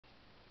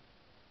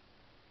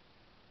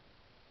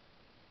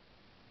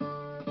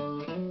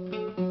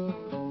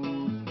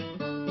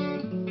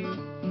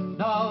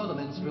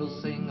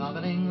of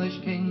an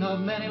English king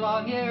of many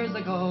long years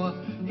ago.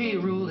 He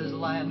ruled his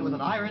land with an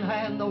iron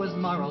hand, though his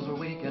morals were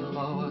weak and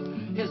low.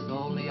 His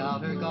only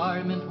outer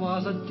garment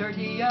was a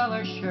dirty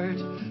yellow shirt,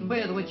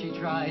 with which he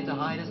tried to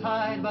hide his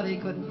hide, but he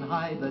couldn't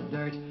hide the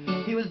dirt.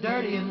 He was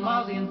dirty and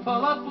lousy and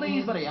full of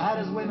fleas, but he had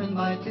his women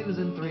by twos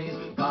and threes.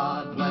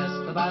 God bless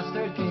the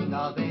bastard king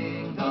of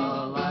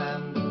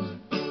England.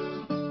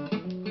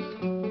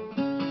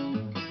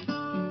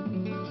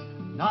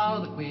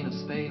 Now the Queen of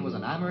Spain was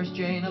an amorous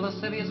Jane, a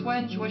lascivious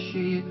wench was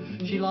she.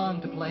 She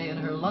longed to play in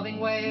her loving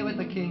way with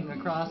the king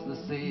across the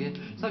sea.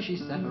 So she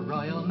sent a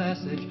royal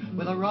message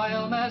with a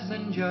royal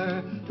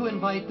messenger to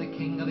invite the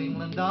King of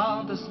England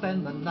down to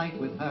spend the night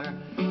with her.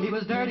 He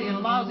was dirty and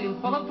lousy and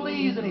full of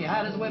fleas, and he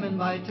had his women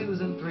by twos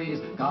and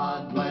threes.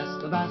 God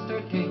bless the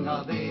bastard king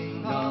of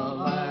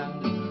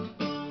England.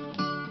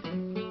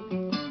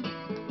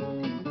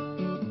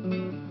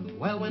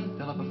 Well, when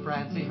Philip of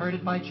France, he heard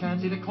it by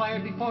chance, he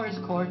declared before his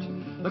court,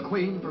 the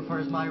Queen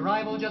prefers my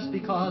rival just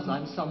because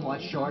I'm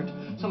somewhat short.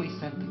 So he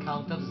sent the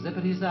Count of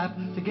Zippity-Zap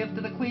to give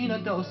to the Queen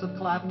a dose of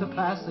clap to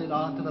pass it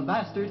on to the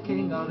bastard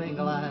king of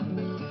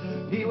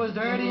England. He was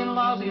dirty and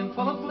lousy and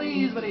full of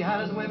fleas, but he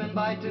had his women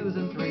by twos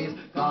and threes.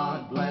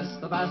 God bless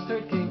the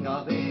bastard king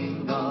of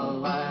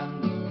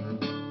England.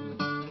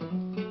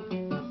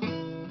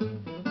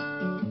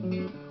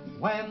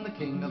 When the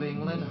King of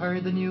England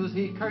heard the news,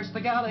 he cursed the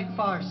Gallic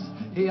farce.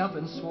 He up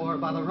and swore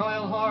by the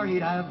royal whore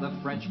he'd have the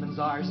Frenchman's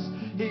arse.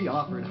 He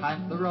offered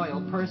half the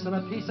royal purse and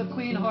a piece of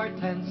Queen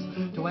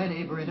Hortense to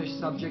any British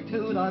subject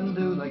who'd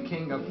undo the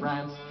King of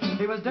France.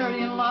 He was dirty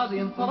and lousy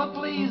and full of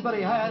fleas, but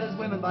he had his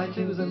women by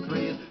twos and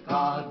threes.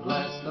 God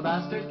bless the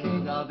bastard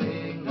king of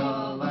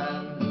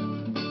England.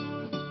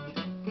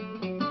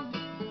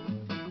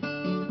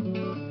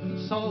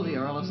 So the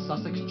Earl of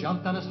Sussex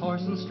jumped on his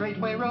horse and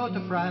straightway rode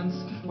to France,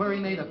 where he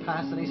made a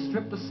pass and he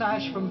stripped the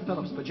sash from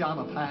Philip's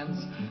pajama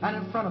pants. And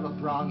in front of the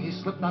throng he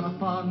slipped on a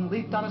thong,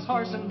 leaped on his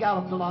horse and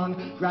galloped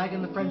along,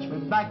 dragging the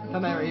Frenchman back to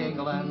merry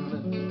England.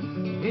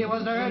 He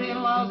was dirty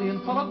and lousy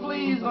and full of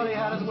fleas, but he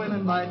had his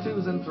women by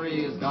twos and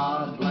threes.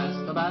 God bless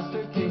the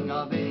bastard king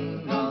of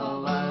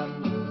England.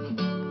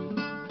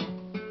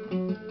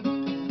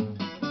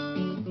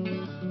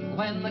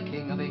 When the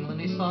King of England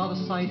he saw the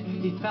sight,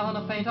 he fell in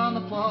a faint on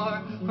the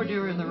floor, for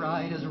during the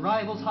ride his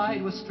rival's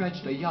hide was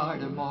stretched a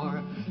yard or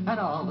more. And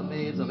all the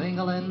maids of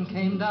England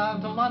came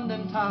down to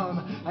London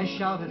town and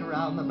shouted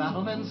around the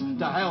battlements,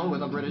 to hell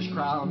with the British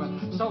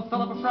crown. So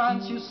Philip of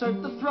France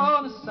usurped the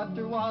throne, his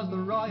scepter was the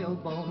royal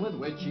bone with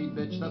which he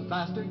bitched the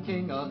bastard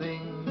king of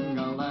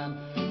England.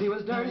 He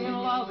was dirty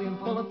and lousy and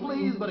full of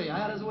fleas, but he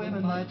had his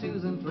women by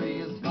twos and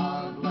threes.